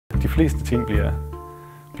de fleste ting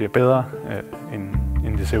bliver bedre,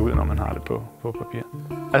 end det ser ud, når man har det på papir.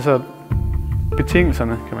 Altså,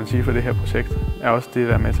 betingelserne, kan man sige, for det her projekt, er også det,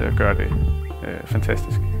 der er med til at gøre det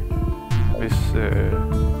fantastisk. Hvis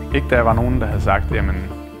ikke der var nogen, der havde sagt, jamen,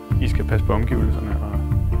 I skal passe på omgivelserne og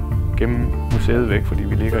gemme museet væk, fordi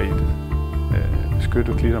vi ligger i et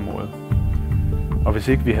beskyttet klitområde. Og hvis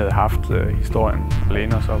ikke vi havde haft historien at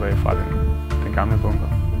læne os op af fra den gamle bunker,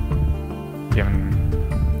 jamen,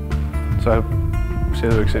 så havde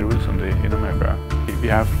museet jo ikke set ud, som det ender med at gøre. Vi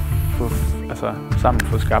har sammen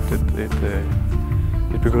fået skabt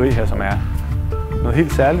et byggeri her, som er noget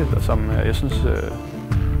helt særligt, og som jeg synes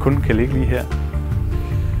kun kan ligge lige her.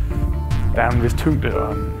 Der er en vis tyngde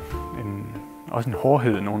og også en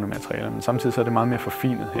hårdhed i nogle af materialerne, men samtidig så er det meget mere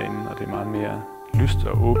forfinet herinde, og det er meget mere lyst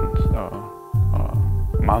og åbent og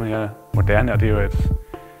meget mere moderne. Og det er jo et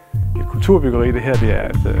kulturbyggeri, det her. Det er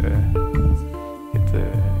et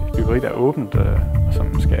byggeri, der er åbent, og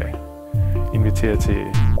som skal invitere til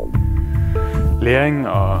læring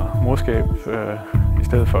og morskab i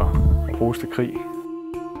stedet for at bruges til krig.